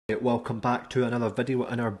Welcome back to another video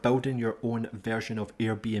in our building your own version of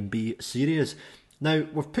Airbnb series. Now,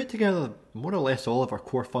 we've put together more or less all of our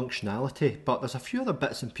core functionality, but there's a few other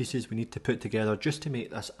bits and pieces we need to put together just to make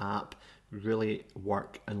this app really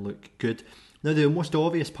work and look good. Now, the most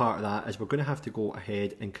obvious part of that is we're going to have to go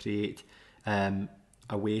ahead and create a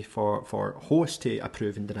way for hosts to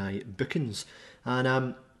approve and deny bookings. And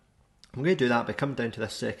I'm going to do that by coming down to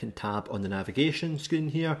this second tab on the navigation screen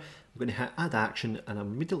here. I'm going to hit add action and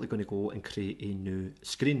I'm immediately going to go and create a new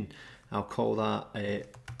screen. I'll call that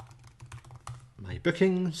my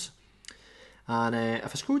bookings. And if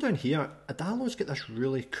I scroll down here, Adalo's got this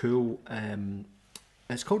really cool,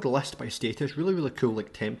 it's called list by status, really cool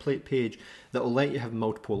like template page that will let you have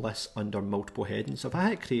multiple lists under multiple headings. So if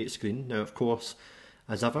I hit create screen, now of course,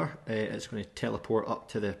 as ever, it's going to teleport up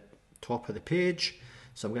to the top of the page.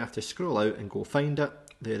 So I'm going to have to scroll out and go find it.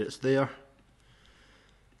 There it's there.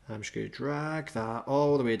 I'm just going to drag that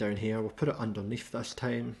all the way down here. We'll put it underneath this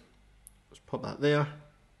time. Let's pop that there.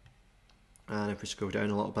 And if we scroll down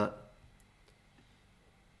a little bit,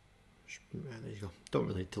 there you go. Don't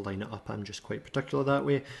really need to line it up, I'm just quite particular that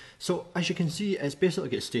way. So as you can see, it's basically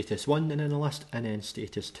got status 1 and then a list and then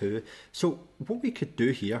status 2. So what we could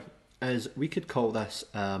do here is we could call this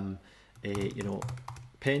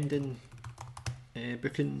pending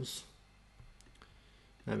bookings,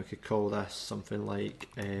 and we could call this something like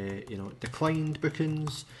declined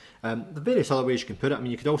bookings. The various other ways you can put it. I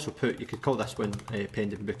mean, you could also call this one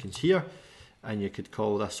pending bookings here, and you could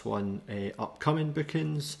call this one upcoming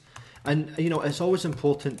bookings. And it's always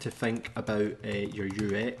important to think about your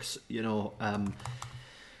UX.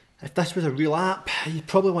 If this was a real app, you'd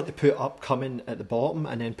probably want to put upcoming at the bottom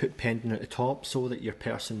and then put pending at the top so that your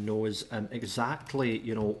person knows exactly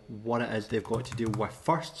what it is they've got to deal with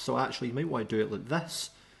first. So actually you might want to do it like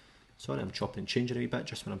this. Sorry, I'm chopping and changing a wee bit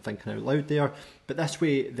just when I'm thinking out loud there. But this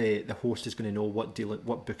way the host is going to know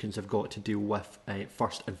what bookings they've got to deal with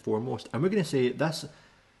first and foremost. And we're going to say this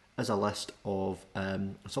is a list of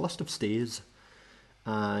stays,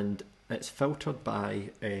 and it's filtered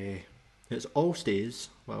by it's all stays.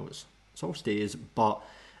 Well, it's all stays, but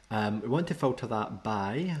we want to filter that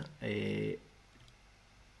by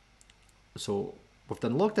so we've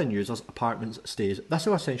done logged in users, apartments, stays. This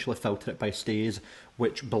will essentially filter it by stays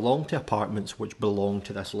which belong to apartments which belong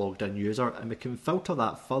to this logged in user, and we can filter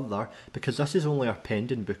that further because this is only our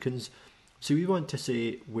pending bookings. So we want to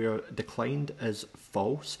say where declined is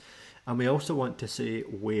false, and we also want to say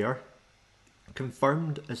where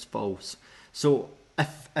confirmed is false. So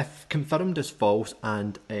if confirmed is false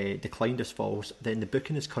and declined is false, then the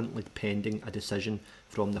booking is currently pending a decision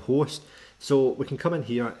from the host. So we can come in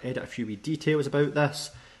here, edit a few wee details about this.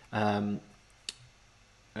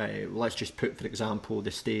 Let's just put, for example, the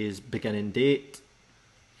stay's beginning date.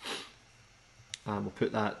 And we'll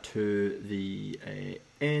put that to the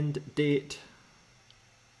end date.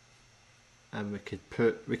 And we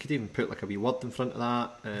could even put like a wee word in front of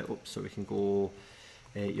that. So we can go,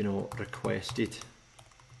 requested.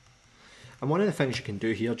 And one of the things you can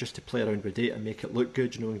do here, just to play around with data and make it look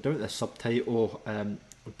good, down at the subtitle,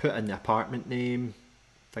 put in the apartment name,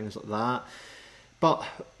 things like that. But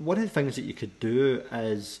one of the things that you could do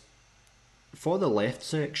is, for the left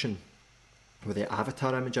section, where the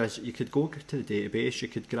avatar images, you could go to the database, you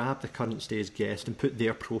could grab the current stay's guest and put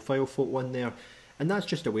their profile photo in there. And that's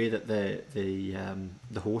just a way that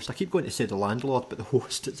the host, I keep going to say the landlord, but the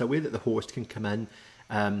host, it's a way that the host can come in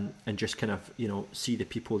and just kind of see the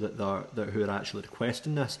people who are actually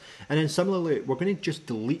requesting this. And then similarly, we're going to just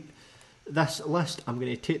delete this list. I'm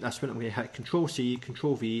going to take this one, I'm going to hit Control C,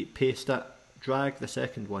 Control V, paste it, drag the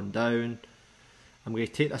second one down. I'm going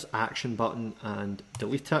to take this action button and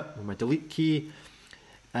delete it with my delete key.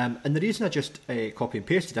 And the reason I just copy and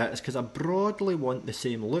pasted it is because I broadly want the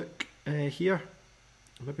same look here.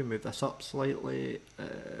 Maybe move this up slightly,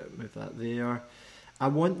 move that there. I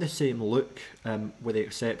want the same look with the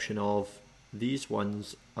exception of these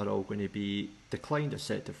ones are all going to be declined is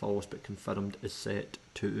set to false, but confirmed is set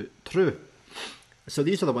to true. So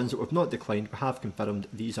these are the ones that we've not declined, we have confirmed.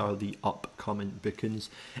 These are the upcoming bookings.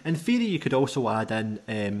 In theory, you could also add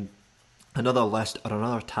in another list or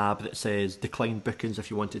another tab that says declined bookings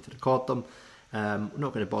if you wanted to record them. We're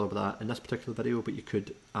not going to bother with that in this particular video, but you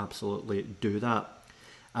could absolutely do that.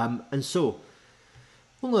 And so,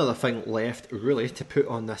 only other thing left really to put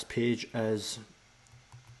on this page is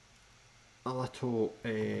a little,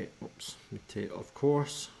 of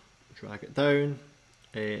course, drag it down,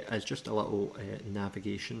 as just a little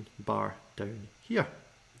navigation bar down here.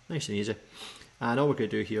 Nice and easy. And all we're going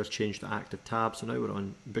to do here is change the active tab. So now we're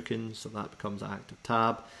on bookings, so that becomes an active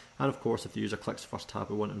tab. And of course, if the user clicks the first tab,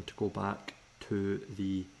 we want them to go back to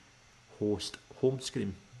the host home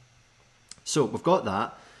screen. So we've got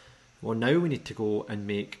that. Well, now we need to go and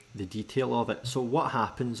make the detail of it. So what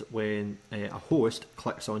happens when a host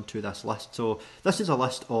clicks onto this list? So this is a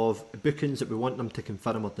list of bookings that we want them to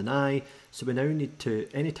confirm or deny. So we now need to,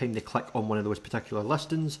 anytime they click on one of those particular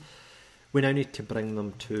listings, we now need to bring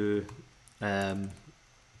them to a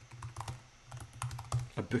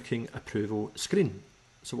booking approval screen.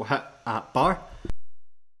 So we'll hit app bar.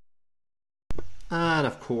 And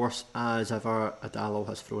of course, as ever, Adalo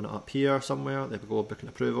has thrown it up here somewhere. There we go, booking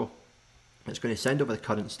approval. It's going to send over the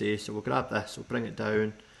current state, so we'll grab this, we'll bring it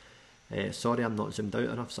down. Sorry, I'm not zoomed out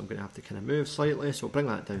enough, so I'm going to have to kind of move slightly. So we'll bring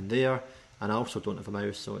that down there. And I also don't have a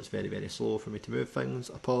mouse, so it's very, very slow for me to move things.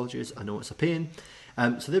 Apologies, I know it's a pain.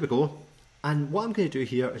 So there we go. And what I'm going to do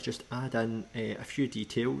here is just add in a few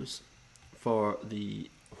details for the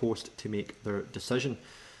host to make their decision.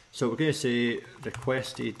 So we're going to say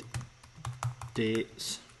requested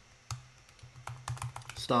dates,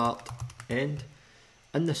 start, end.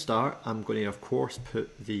 In the start, I'm going to, of course, put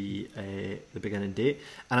the beginning date,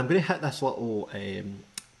 and I'm going to hit this little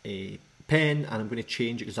a pen, and I'm going to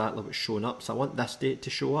change exactly what's showing up. So I want this date to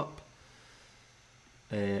show up,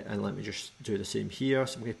 and let me just do the same here.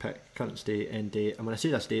 So I'm going to pick current state, end date, and when I say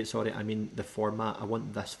this date, sorry, I mean the format. I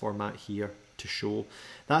want this format here to show.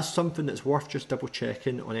 That's something that's worth just double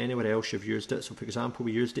checking on anywhere else you've used it. So for example,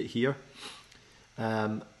 we used it here.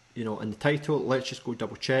 You know, in the title, let's just go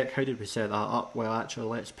double check. How did we set that up? Well, actually,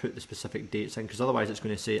 let's put the specific dates in, because otherwise it's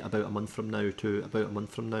going to say about a month from now to about a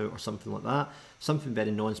month from now or something like that. Something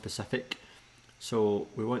very non-specific. So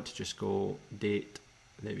we want to just go date.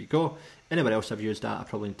 There we go. Anywhere else I've used that, I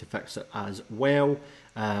probably need to fix it as well.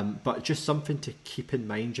 But just something to keep in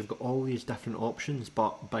mind. You've got all these different options,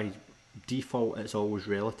 but by default, it's always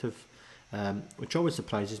relative, which always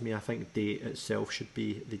surprises me. I think date itself should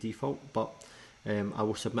be the default, but I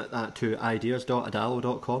will submit that to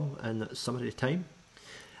ideas.adalo.com in some of the time.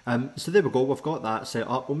 So there we go, we've got that set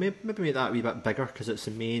up. We'll maybe make that a wee bit bigger because it's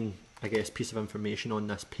the main, I guess, piece of information on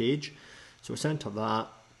this page. So we'll center that,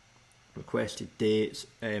 requested dates.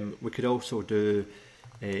 We could also do,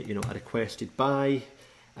 you know, a requested by,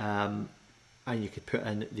 and you could put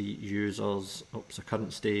in the user's, a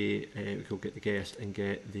current stay. We could get the guest and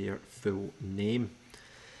get their full name.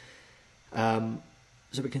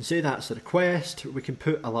 So we can say that's the request. We can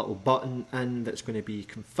put a little button in that's going to be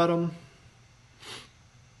confirm.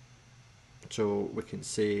 So we can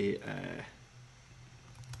say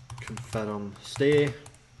confirm stay. And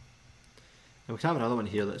we can have another one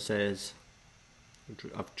here that says,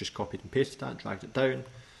 I've just copied and pasted that, dragged it down.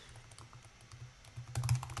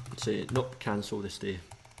 Say nope, cancel the stay.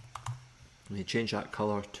 Let me change that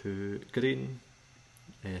colour to green.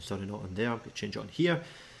 Sorry, not on there. I'm going to change it on here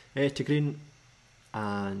to green.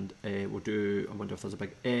 And we'll do, I wonder if there's a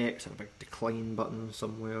big X and a big decline button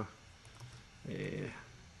somewhere.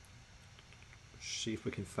 See if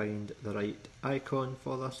we can find the right icon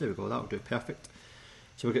for this. There we go, that'll do perfect.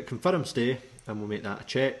 So we'll get confirm stay, and we'll make that a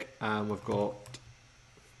check. And we've got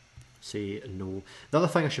say no. The other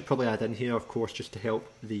thing I should probably add in here, of course, just to help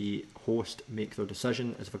the host make their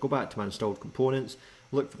decision, is if I go back to my installed components,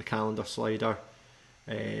 look for the calendar slider,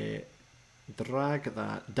 drag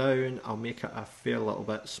that down. I'll make it a fair little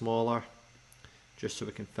bit smaller just so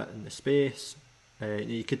we can fit in the space.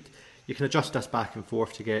 You can adjust this back and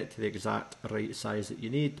forth to get to the exact right size that you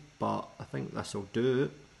need, but I think this will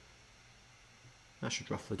do. That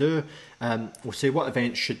should roughly do. We'll say what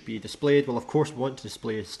events should be displayed. Well, of course we want to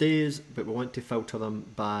display stays, but we want to filter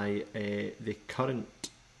them by the current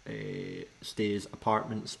stays,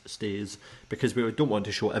 apartments stays, because we don't want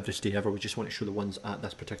to show every stay ever. We just want to show the ones at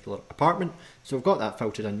this particular apartment. So we've got that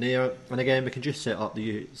filtered in there, and again we can just set up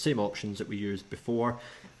the same options that we used before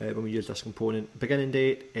when we used this component: beginning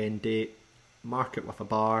date, end date, mark it with a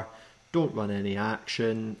bar, don't run any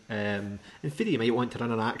action. In theory you might want to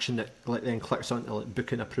run an action that then clicks onto like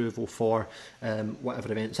booking approval for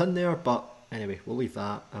whatever event's in there, but anyway, we'll leave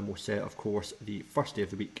that, and we'll set, of course, the first day of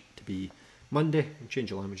the week to be Monday, and change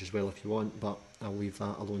the language as well if you want, but I'll leave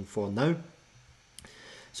that alone for now.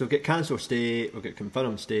 So we'll get cancel stay, we'll get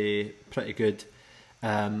confirm stay, pretty good.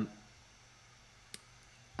 And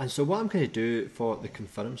so what I'm going to do for the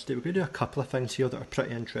confirm stay, we're going to do a couple of things here that are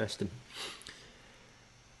pretty interesting.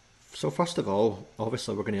 So first of all,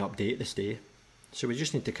 obviously we're going to update the stay. So we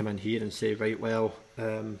just need to come in here and say, right, well,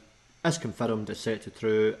 is confirmed is set to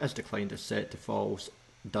true, is declined is set to false,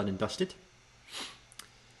 done and dusted.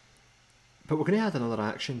 But we're going to add another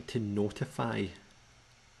action to notify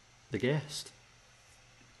the guest.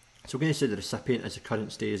 So we're going to say the recipient is the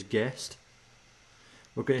current stay's guest.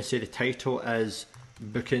 We're going to say the title is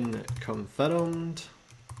booking confirmed.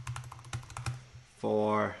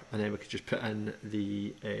 for, and then we could just put in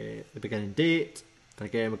the beginning date. And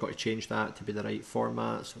again, we've got to change that to be the right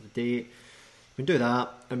format, so the date. We can do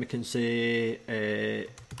that, and we can say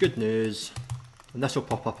good news, and this will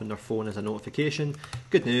pop up on their phone as a notification.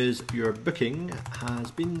 Good news, your booking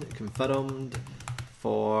has been confirmed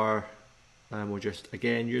for, and we'll just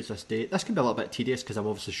again use this date. This can be a little bit tedious because I'm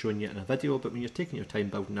obviously showing you it in a video, but when you're taking your time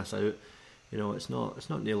building this out, you know, it's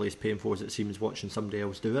not nearly as painful as it seems watching somebody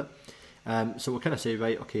else do it. So we'll kind of say,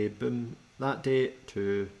 right, okay, boom, that date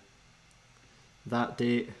to that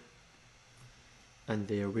date, and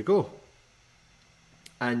there we go.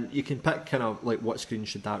 And you can pick kind of like what screen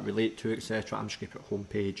should that relate to, etc. I'm just going to put home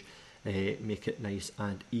page, make it nice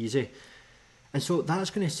and easy. And so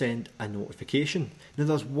that's going to send a notification. Now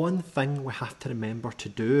there's one thing we have to remember to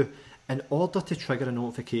do. In order to trigger a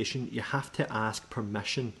notification, you have to ask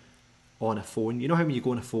permission on a phone. You know how when you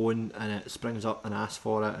go on a phone and it springs up and asks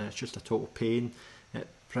for it and it's just a total pain?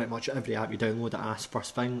 Pretty much every app you download it asks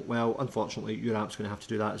first thing. Well, unfortunately your app's going to have to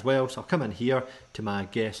do that as well. So I'll come in here to my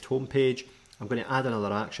guest homepage. I'm going to add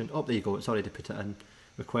another action. Oh, there you go, it's already put it in.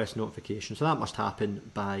 Request notification. So that must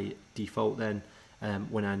happen by default then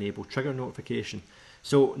when I enable trigger notification.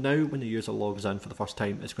 So now when the user logs in for the first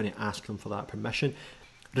time, it's going to ask them for that permission.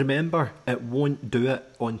 Remember, it won't do it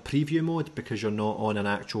on preview mode because you're not on an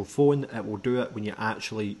actual phone. It will do it when you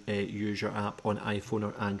actually use your app on iPhone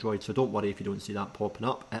or Android. So don't worry if you don't see that popping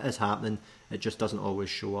up. It is happening. It just doesn't always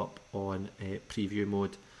show up on preview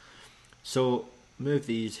mode. So move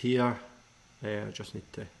these here. I just need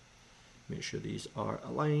to make sure these are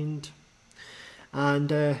aligned. And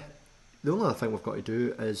the only other thing we've got to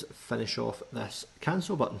do is finish off this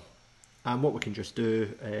cancel button. And what we can just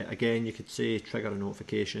do, again, you could say trigger a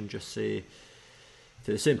notification, just say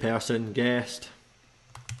to the same person, guest,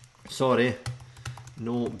 sorry,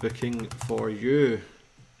 no booking for you.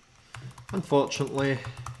 Unfortunately,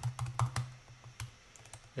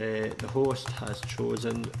 the host has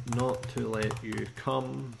chosen not to let you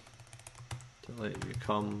come,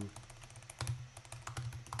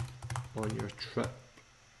 on your trip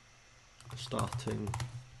starting.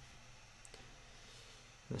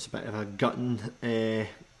 That's a bit of a gutting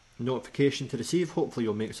notification to receive. Hopefully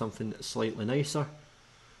you'll make something slightly nicer,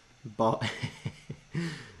 but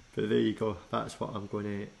but there you go, that's what I'm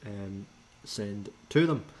going to send to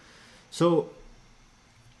them. So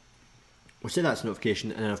we'll say that's a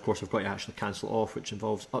notification, and then of course we've got to actually cancel it off, which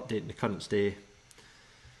involves updating the current stay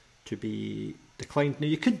to be declined. Now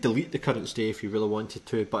you could delete the current stay if you really wanted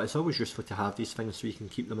to, but it's always useful to have these things so you can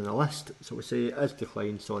keep them in a list. So we say as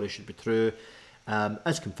declined, sorry, should be true.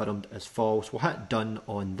 As confirmed is false. We'll hit done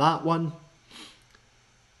on that one,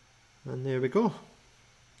 and there we go.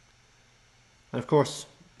 And of course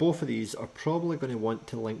both of these are probably going to want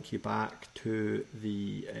to link you back to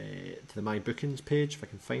the My Bookings page, if I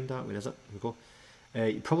can find that. Where is it? There we go.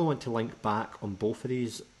 You probably want to link back on both of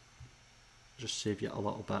these, just save you a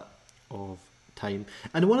little bit of time.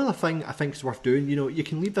 And one other thing I think is worth doing, you know, you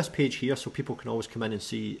can leave this page here so people can always come in and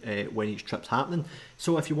see when each trip's happening.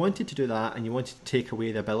 So if you wanted to do that and you wanted to take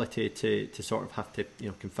away the ability to sort of have to, you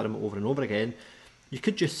know, confirm it over and over again, you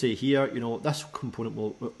could just say here, you know, this component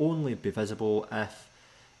will only be visible if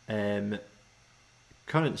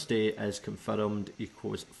current state is confirmed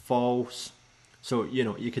equals false. So, you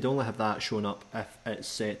know, you could only have that shown up if it's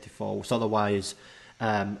set to false. Otherwise,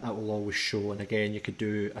 it will always show. And again, you could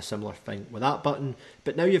do a similar thing with that button.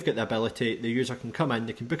 But now you've got the ability, the user can come in,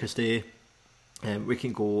 they can book a stay, we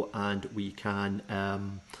can go and we can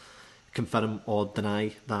confirm or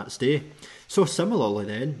deny that stay. So similarly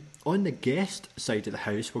then, on the guest side of the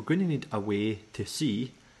house, we're going to need a way to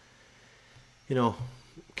see, you know,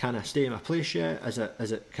 can I stay in my place yet? Is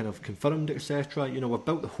it kind of confirmed, etc.? You know, we've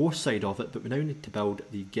built the host side of it, but we now need to build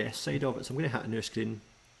the guest side of it. So I'm going to hit a new screen.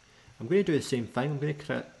 I'm going to do the same thing. I'm going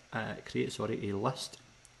to create a list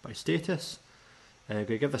by status. I'm going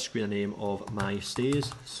to give this screen a name of My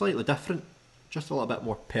Stays. Slightly different, just a little bit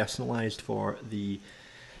more personalised for the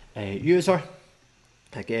user.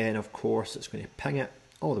 Again, of course, it's going to ping it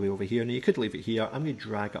all the way over here. Now you could leave it here. I'm going to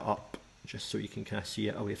drag it up just so you can kind of see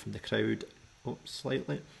it away from the crowd. Oops,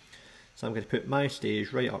 slightly. So I'm going to put My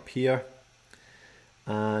Stays right up here.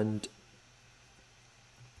 And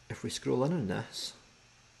if we scroll in on this,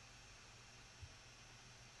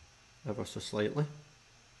 ever so slightly,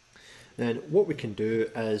 then what we can do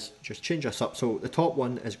is just change this up. So the top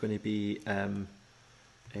one is going to be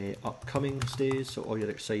upcoming stays, so all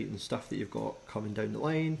your exciting stuff that you've got coming down the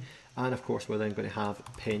line, and of course we're then going to have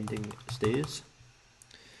pending stays.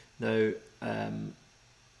 Now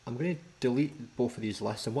I'm going to delete both of these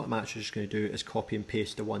lists, and what I'm actually just going to do is copy and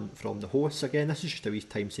paste the one from the hosts. Again, this is just a wee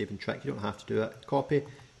time saving trick, you don't have to do it. Copy,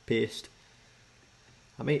 paste.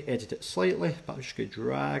 I might edit it slightly, but I'm just going to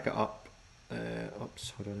drag it up. Oops,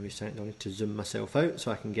 hold on a wee second, I need to zoom myself out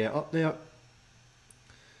so I can get up there.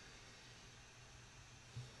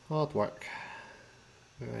 Hard work.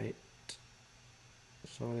 Right.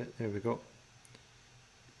 Sorry, there we go.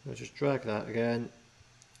 I'll just drag that again.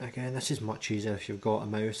 Again, this is much easier if you've got a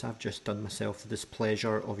mouse. I've just done myself the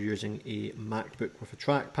displeasure of using a MacBook with a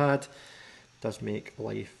trackpad. It does make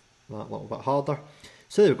life that little bit harder.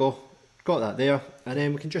 So there we go, got that there, and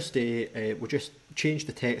then we can just we'll just change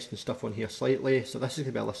the text and stuff on here slightly. So this is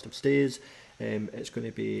going to be a list of stays. It's going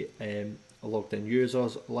to be a logged in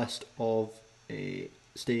users list of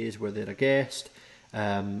stays where they're a guest,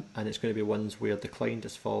 and it's going to be ones where declined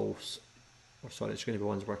is false. Or sorry, it's going to be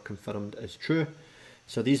ones where confirmed is true.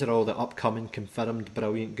 So these are all the upcoming, confirmed,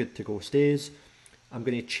 brilliant, good to go stays. I'm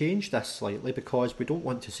going to change this slightly because we don't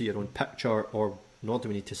want to see your own picture, or nor do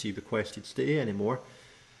we need to see requested stay anymore.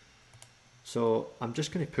 So I'm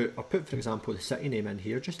just going to I'll put for example the city name in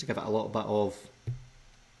here just to give it a little bit of,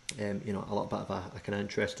 you know, a little bit of a kind of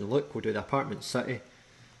interesting look. We'll do the apartment city.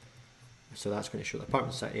 So that's going to show the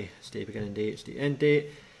apartment city, stay beginning date, stay end date.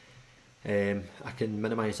 I can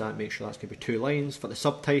minimise that, make sure that's going to be 2 lines. For the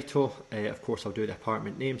subtitle, of course I'll do the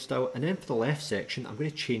apartment name still, and then for the left section I'm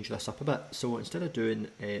going to change this up a bit. So instead of doing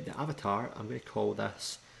the avatar, I'm going to call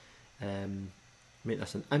this, make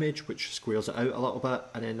this an image which squares it out a little bit,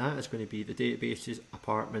 and then that is going to be the database's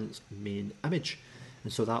apartments main image,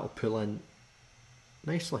 and so that will pull in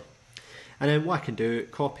nicely. And then what I can do,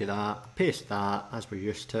 copy that, paste that as we're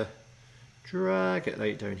used to, drag it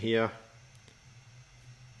right down here.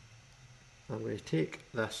 I'm going to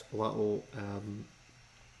take this little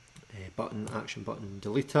button, action button,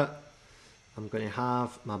 delete it. I'm going to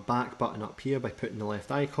have my back button up here by putting the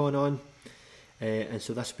left icon on. And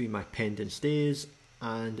so this will be my pending stays.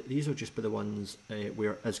 And these will just be the ones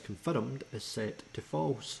where as confirmed is set to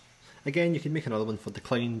false. Again, you can make another one for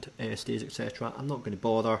declined stays, etc. I'm not going to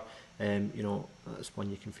bother. You know, that's one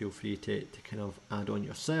you can feel free to kind of add on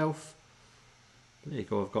yourself. There you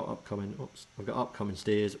go, I've got upcoming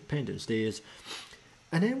stays, pending stays,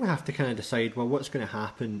 and then we have to kind of decide, well, what's going to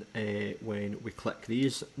happen when we click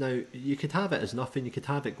these. Now, you could have it as nothing, you could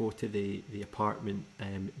have it go to the apartment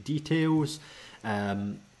details,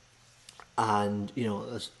 and you know,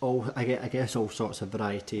 there's I guess all sorts of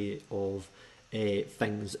variety of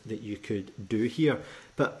things that you could do here.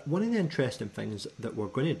 But one of the interesting things that we're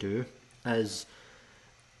going to do is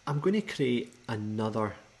I'm going to create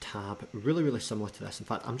another tab really similar to this. In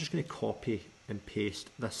fact, I'm just going to copy and paste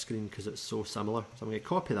this screen because it's so similar. So I'm going to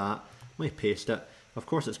copy that, I'm going to paste it. Of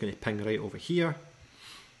course it's going to ping right over here.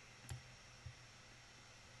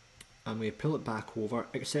 I'm going to pull it back over,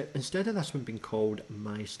 except instead of this one being called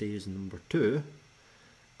My Stays number 2,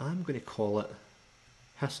 I'm going to call it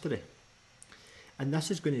History. And this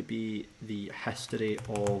is going to be the history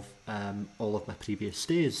of all of my previous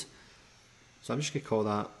stays. So I'm just going to call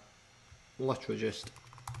that literally just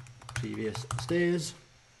previous stays.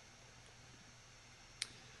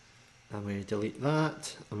 I'm going to delete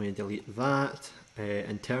that, I'm going to delete that.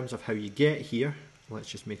 In terms of how you get here, let's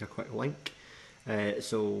just make a quick link.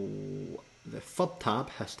 So the third tab,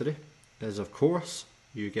 history, is of course,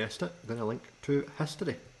 you guessed it, going to link to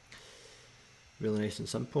history. Really nice and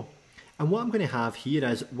simple. And what I'm going to have here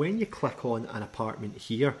is when you click on an apartment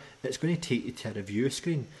here, it's going to take you to a review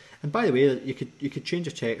screen. And by the way, you could change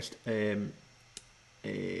the text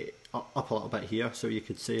up a little bit here, so you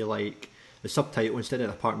could say like the subtitle, instead of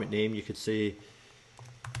the apartment name you could say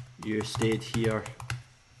you stayed here,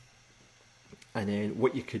 and then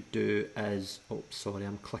what you could do is, oh sorry,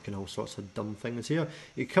 I'm clicking all sorts of dumb things here.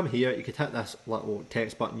 You could come here, you could hit this little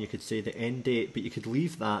text button, you could say the end date, but you could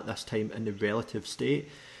leave that this time in the relative state,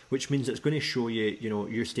 which means it's going to show you, you know,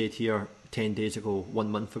 you stayed here 10 days ago, 1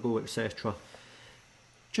 month ago, etc.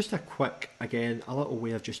 Just a quick, again, a little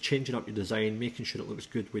way of just changing up your design, making sure it looks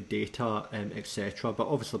good with data, etc. But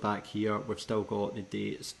obviously back here, we've still got the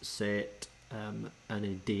dates set in a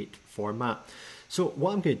date format. So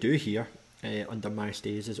what I'm going to do here under My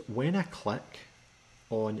Stays is when I click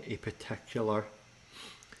on a particular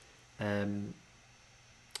item,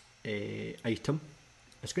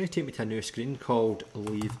 it's going to take me to a new screen called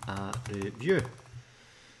Leave a Review. Let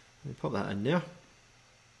me pop that in there.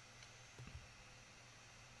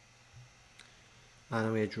 And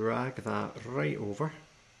I'm going to drag that right over.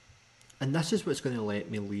 And this is what's going to let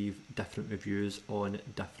me leave different reviews on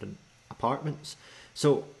different apartments.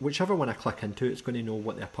 So whichever one I click into, it's going to know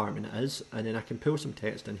what the apartment is, and then I can pull some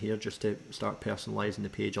text in here just to start personalising the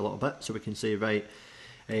page a little bit. So we can say, right,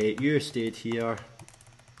 you stayed here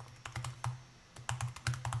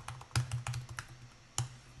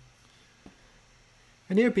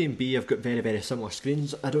in Airbnb. I've got very similar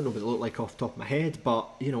screens. I don't know what they look like off the top of my head, but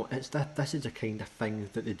you know, it's that this is the kind of thing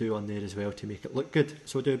that they do on there as well to make it look good.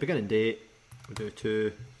 So we'll do beginning date, we'll do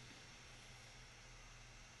to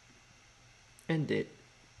end date.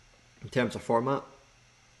 In terms of format,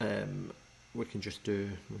 we can just do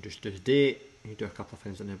the date. You do a couple of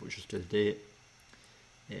things in there, but we'll just do the date.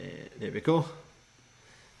 There we go.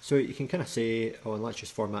 So you can kind of say, oh, and let's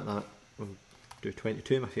just format that. We'll do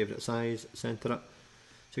 22, my favourite size. Centre it.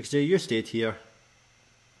 So you can say you stayed here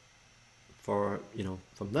for, you know,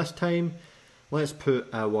 from this time. Let's put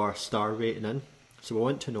our star rating in. So we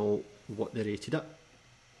want to know what they rated it.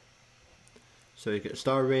 So you get a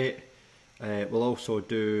star rate. We'll also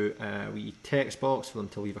do a wee text box for them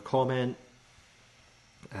to leave a comment.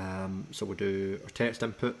 So we'll do our text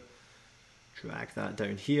input, drag that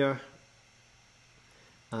down here,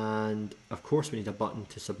 and of course we need a button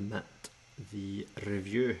to submit the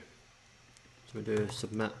review. So we'll do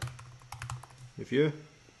submit review.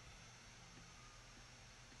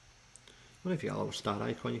 What if you got a little star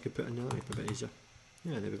icon you could put in there? That might be a bit easier.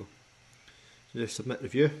 Yeah, there we go. So do submit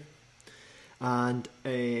review, and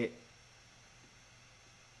a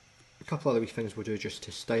couple other wee things we'll do just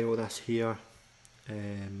to style this here.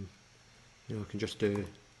 You know, we can just do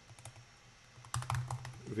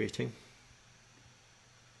rating.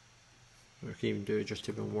 We can even do just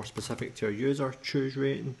to be more specific to our user, choose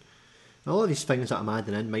rating. Now, a lot of these things that I'm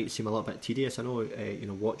adding in might seem a little bit tedious. I know, you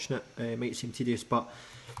know, watching it might seem tedious, but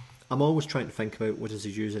I'm always trying to think about what does the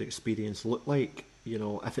user experience look like. You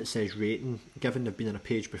know, if it says rating, given they've been on a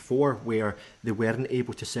page before where they weren't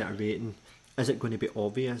able to set a rating, is it going to be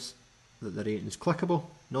obvious that the rating is clickable?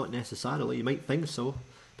 Not necessarily. You might think so,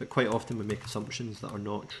 but quite often we make assumptions that are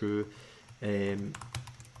not true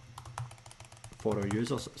for our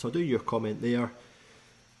users. So I'll do your comment there.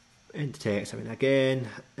 In text, I mean, again,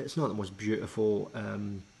 it's not the most beautiful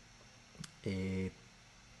you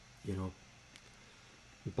know,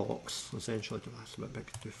 box, essentially. That's a bit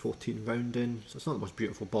big to do 14 rounding, so it's not the most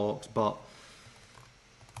beautiful box, but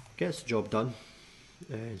gets the job done.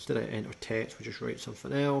 Instead of enter text, we just write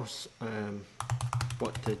something else.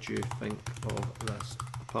 What did you think of this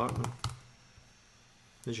apartment?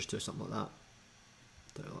 Let's just do something like that.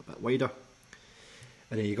 Do it a little bit wider.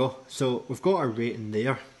 And there you go. So we've got our rating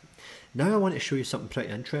there. Now I want to show you something pretty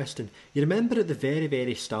interesting. You remember at the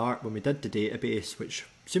very start when we did the database, which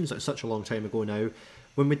seems like such a long time ago now,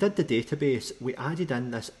 when we did the database, we added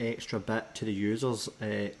in this extra bit to the users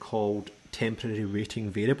called temporary rating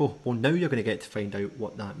variable. Well, now you're going to get to find out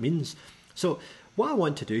what that means. So what I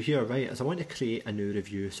want to do here, right, is I want to create a new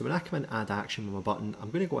review. So when I come in add action with my button,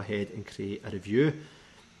 I'm going to go ahead and create a review.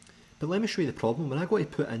 But let me show you the problem. When I go to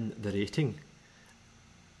put in the rating,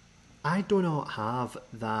 I do not have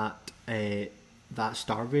that that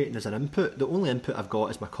star rating as an input. The only input I've got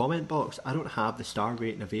is my comment box. I don't have the star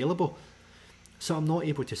rating available, so I'm not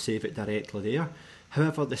able to save it directly there.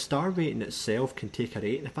 However, the star rating itself can take a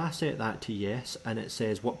rating. If I set that to yes and it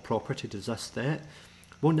says what property does this set,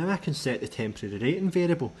 well, now I can set the temporary rating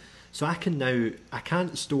variable. So I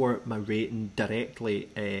can't store my rating directly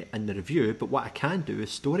in the review, but what I can do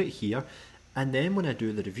is store it here, and then when I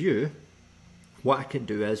do the review, what I can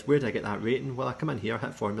do is, where do I get that rating? Well, I come in here,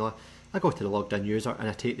 hit formula, I go to the logged in user, and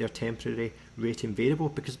I take their temporary rating variable,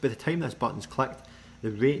 because by the time this button's clicked,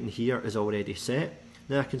 the rating here is already set.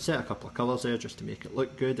 Now I can set a couple of colours there just to make it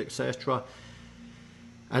look good, etc.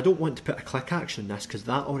 I don't want to put a click action in this because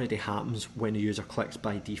that already happens when the user clicks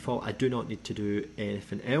by default. I do not need to do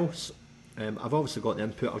anything else. I've obviously got the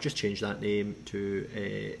input. I'll just change that name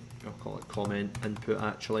to, I'll call it comment input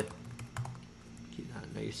actually. Keep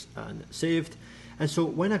that nice and saved. And so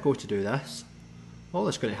when I go to do this, all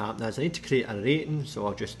that's going to happen is I need to create a rating. So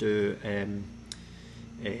I'll just do,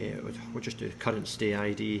 we'll just do current stay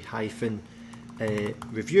ID hyphen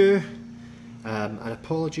review. And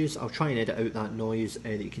apologies, I'll try and edit out that noise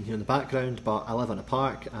that you can hear in the background, but I live in a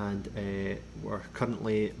park and we're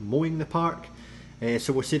currently mowing the park.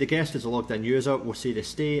 So we'll say the guest is a logged in user, we'll say the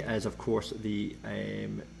stay is of course the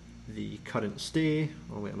current stay.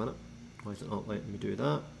 Oh wait a minute, why is it not letting me do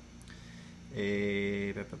that?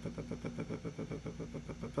 See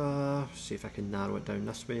if I can narrow it down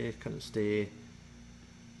this way, current stay.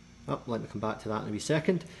 Oh, let me come back to that in a wee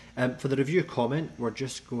second. For the review comment, we're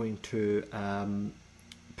just going to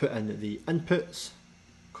put in the inputs,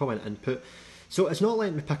 comment input. So it's not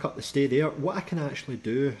letting me pick up the stay there. What I can actually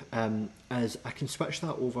do is I can switch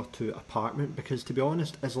that over to apartment, because to be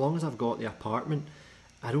honest, as long as I've got the apartment,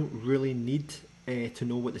 I don't really need to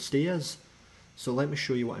know what the stay is. So let me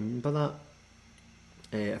show you what I mean by that.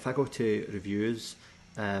 If I go to reviews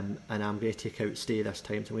and I'm going to take out stay this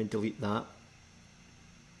time, so I'm going to delete that.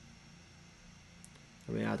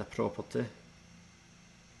 I'm going to add a property.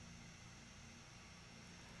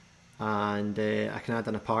 And I can add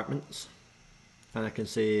an apartments. And I can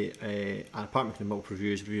say an apartment can multiple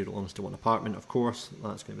reviews, review belongs to one apartment, of course,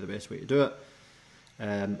 that's going to be the best way to do it.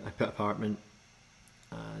 I put apartment,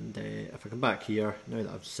 and if I come back here, now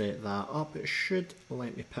that I've set that up, it should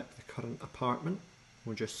let me pick the current apartment.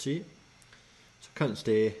 We'll just see. So current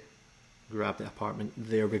stay, grab the apartment,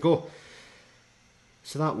 there we go.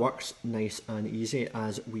 So that works nice and easy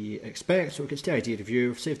as we expect. So we get stay ID review,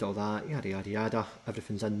 we've saved all that, yada yada yada,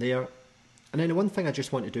 everything's in there. And then the one thing I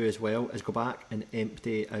just want to do as well is go back and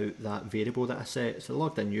empty out that variable that I set. So the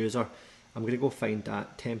logged in user, I'm going to go find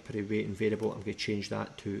that temporary rating variable. I'm going to change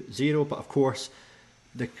that to 0. But of course,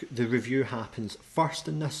 the review happens first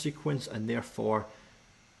in this sequence, and therefore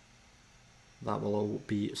that will all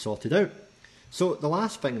be sorted out. So the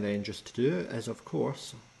last thing then just to do is, of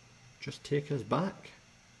course, just take us back.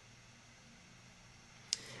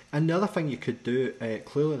 And the other thing you could do,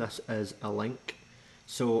 clearly this is a link.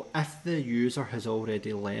 So if the user has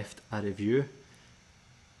already left a review,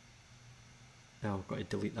 now I've got to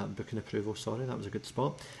delete that booking approval, sorry, that was a good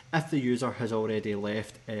spot. If the user has already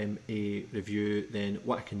left a review, then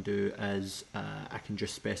what I can do is I can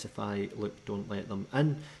just specify, look, don't let them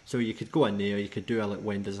in. So you could go in there, you could do a like,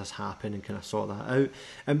 when does this happen, and kind of sort that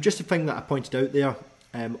out. Just a thing that I pointed out there,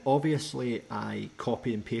 obviously I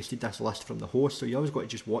copy and pasted this list from the host, so you always got to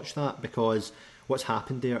just watch that, because what's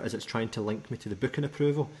happened there is it's trying to link me to the booking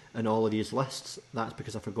approval in all of these lists. That's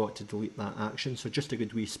because I forgot to delete that action. So just a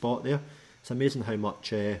good wee spot there. It's amazing how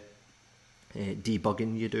much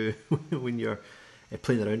debugging you do when you're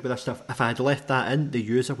playing around with this stuff. If I had left that in, the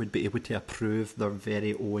user would be able to approve their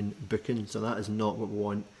very own booking. So that is not what we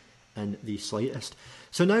want in the slightest.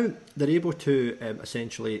 So now they're able to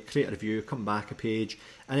essentially create a review, come back a page,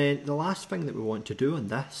 and then the last thing that we want to do on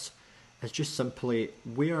this is just simply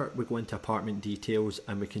where we go into apartment details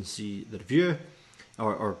and we can see the review,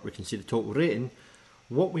 or we can see the total rating.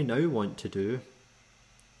 What we now want to do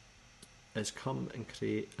is come and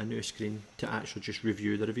create a new screen to actually just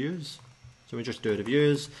review the reviews. So we just do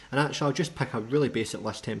reviews, and actually I'll just pick a really basic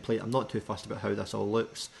list template. I'm not too fussed about how this all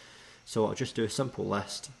looks. So I'll just do a simple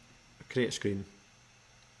list, create a screen.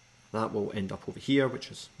 That will end up over here,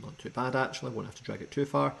 which is not too bad actually, won't have to drag it too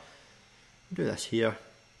far. Do this here.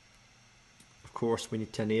 Of course, we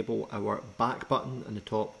need to enable our back button in the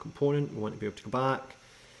top component. We want to be able to go back,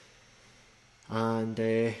 and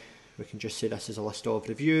we can just say this is a list of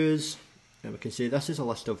reviews, and we can say this is a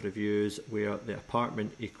list of reviews where the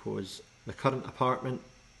apartment equals the current apartment,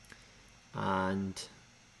 and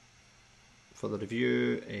for the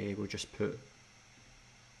review we'll just put,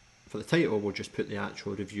 for the title we'll just put the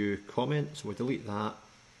actual review comment. So we'll delete that,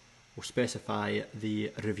 we'll specify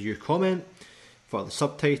the review comment. For the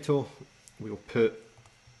subtitle we'll put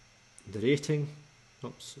the rating,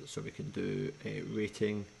 oops, so we can do a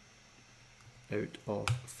rating out of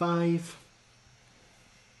 5,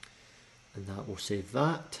 and that will save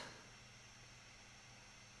that.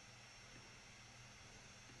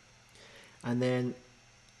 And then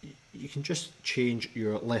you can just change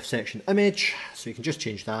your left section image, so you can just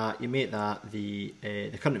change that. You make that the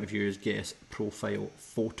current reviews guest profile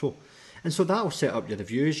photo, and so that will set up your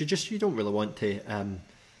reviews. You don't really want to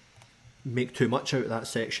make too much out of that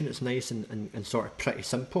section. It's nice and sort of pretty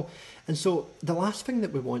simple. And so the last thing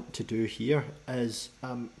that we want to do here is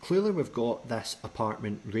clearly we've got this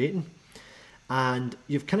apartment rating, and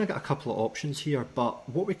you've kind of got a couple of options here, but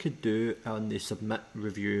what we could do on the submit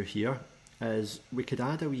review here is we could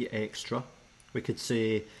add a wee extra. We could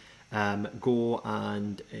say go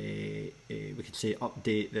and we could say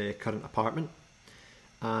update the current apartment,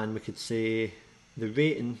 and we could say the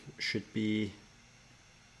rating should be,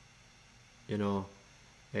 you know,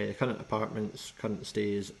 the current apartment's current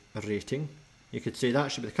stays rating. You could say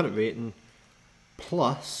that should be the current rating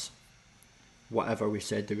plus whatever we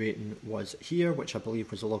said the rating was here, which I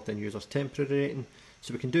believe was the logged in user's temporary rating.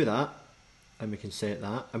 So we can do that, and we can set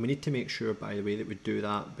that, and we need to make sure, by the way, that we do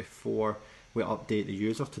that before we update the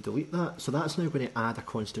user to delete that. So that's now going to add a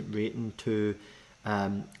constant rating to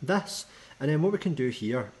this. And then what we can do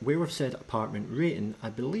here, where we've said apartment rating, I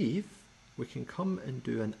believe we can come and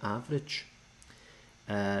do an average.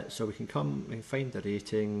 So we can come and find the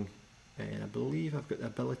rating, and I believe I've got the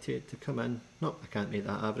ability to come in. No, I can't make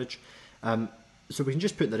that average. So we can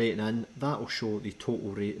just put the rating in, that will show the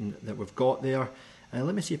total rating that we've got there.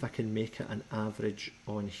 Let me see if I can make it an average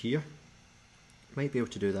on here. Might be able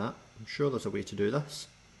to do that. I'm sure there's a way to do this.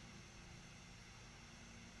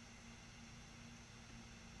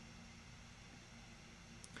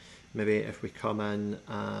 Maybe if we come in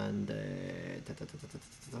and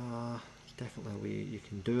definitely a way you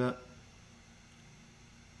can do it.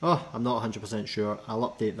 Oh, I'm not 100% sure. I'll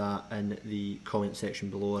update that in the comment section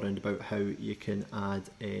below around about how you can add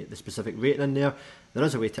the specific rating in there. There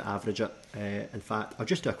is a way to average it. In fact, I'll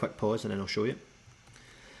just do a quick pause and then I'll show you.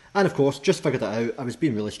 And of course, just figured that out. I was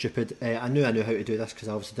being really stupid. I knew how to do this because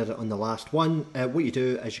I obviously did it on the last one. What you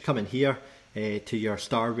do is you come in here to your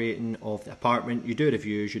star rating of the apartment. You do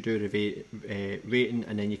reviews, you do rating,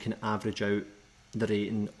 and then you can average out the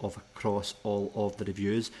rating of across all of the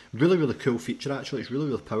reviews. Really, really cool feature actually. It's really,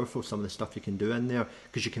 really powerful, some of the stuff you can do in there,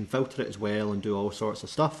 because you can filter it as well and do all sorts of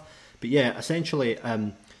stuff. But yeah, essentially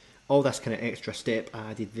all this kind of extra step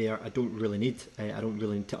added there I don't really need. I don't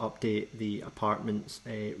really need to update the apartment's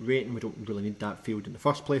rating. We don't really need that field in the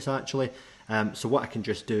first place actually. So what I can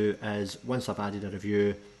just do is, once I've added a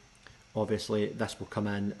review, obviously this will come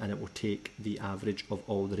in and it will take the average of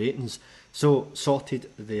all the ratings. So sorted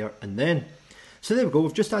there and then. So there we go,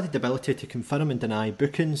 we've just added the ability to confirm and deny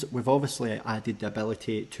bookings. We've obviously added the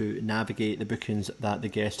ability to navigate the bookings that the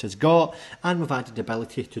guest has got, and we've added the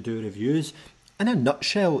ability to do reviews. In a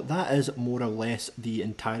nutshell, that is more or less the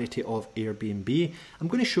entirety of Airbnb. I'm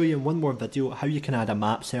going to show you in one more video how you can add a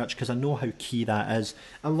map search, because I know how key that is.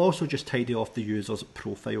 I'll also just tidy off the user's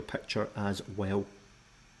profile picture as well.